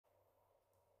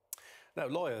Now,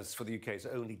 lawyers for the UK's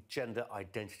only gender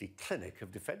identity clinic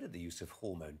have defended the use of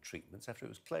hormone treatments after it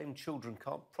was claimed children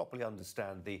can't properly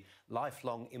understand the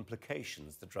lifelong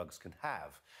implications the drugs can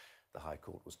have. The High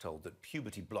Court was told that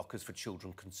puberty blockers for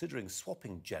children considering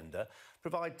swapping gender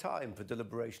provide time for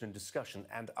deliberation and discussion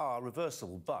and are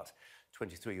reversible. But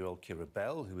 23-year-old Keira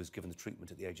Bell, who was given the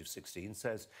treatment at the age of 16,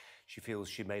 says she feels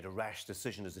she made a rash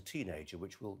decision as a teenager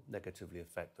which will negatively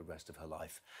affect the rest of her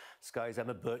life. Sky's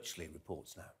Emma Birchley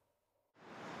reports now.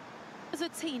 As a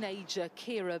teenager,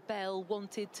 Keira Bell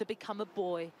wanted to become a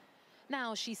boy.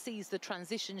 Now she sees the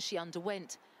transition she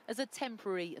underwent as a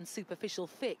temporary and superficial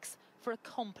fix for a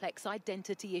complex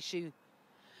identity issue.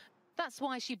 That's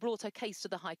why she brought her case to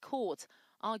the High Court,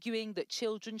 arguing that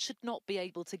children should not be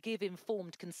able to give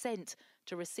informed consent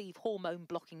to receive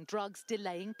hormone-blocking drugs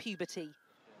delaying puberty.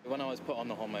 When I was put on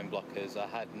the hormone blockers, I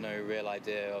had no real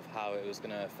idea of how it was going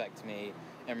to affect me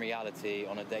in reality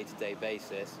on a day-to-day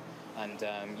basis. And,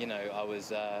 I was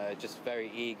just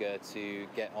very eager to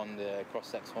get on the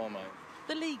cross-sex hormone.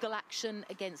 The legal action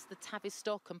against the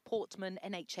Tavistock and Portman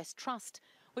NHS Trust,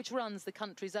 which runs the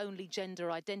country's only gender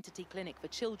identity clinic for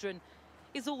children,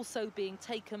 is also being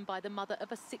taken by the mother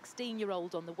of a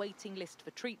 16-year-old on the waiting list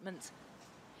for treatment.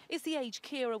 It's the age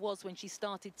Keira was when she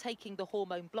started taking the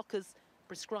hormone blockers,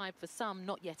 prescribed for some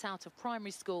not yet out of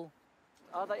primary school.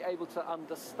 Are they able to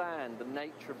understand the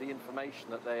nature of the information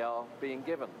that they are being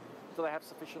given? Do they have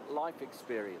sufficient life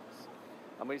experience?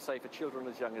 And we say for children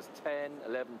as young as 10,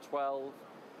 11, 12,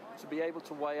 to be able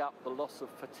to weigh up the loss of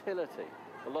fertility,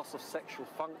 the loss of sexual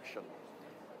function,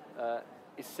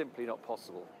 is simply not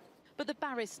possible. But the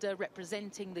barrister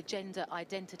representing the Gender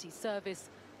Identity Service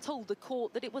told the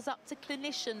court that it was up to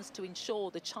clinicians to ensure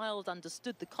the child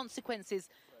understood the consequences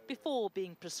before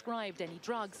being prescribed any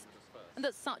drugs, and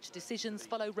that such decisions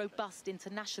follow robust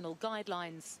international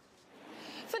guidelines.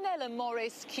 Fenella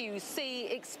Morris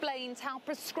QC explains how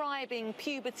prescribing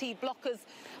puberty blockers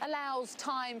allows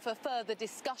time for further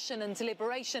discussion and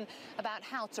deliberation about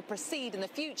how to proceed in the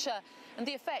future, and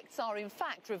the effects are in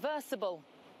fact reversible.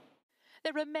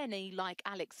 There are many, like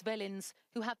Alex Vellins,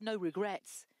 who have no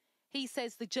regrets. He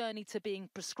says the journey to being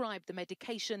prescribed the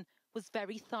medication was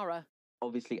very thorough.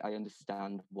 Obviously, I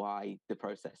understand why the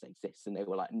process exists, and they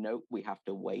were like, no, we have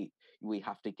to wait. We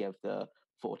have to give the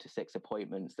 4 to 6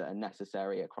 appointments that are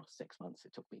necessary across 6 months.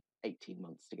 It took me 18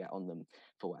 months to get on them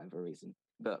for whatever reason.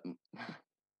 But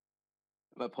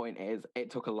my point is, it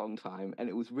took a long time and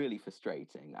it was really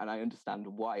frustrating. And I understand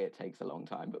why it takes a long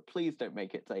time, but please don't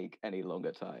make it take any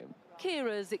longer time.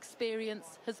 Keira's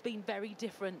experience has been very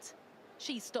different.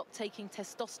 She stopped taking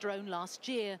testosterone last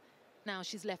year. Now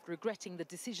she's left regretting the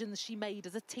decisions she made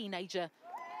as a teenager.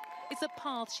 It's a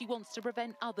path she wants to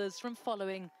prevent others from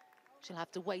following. She'll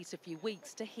have to wait a few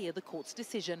weeks to hear the court's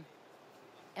decision.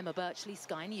 Emma Birchley,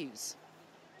 Sky News.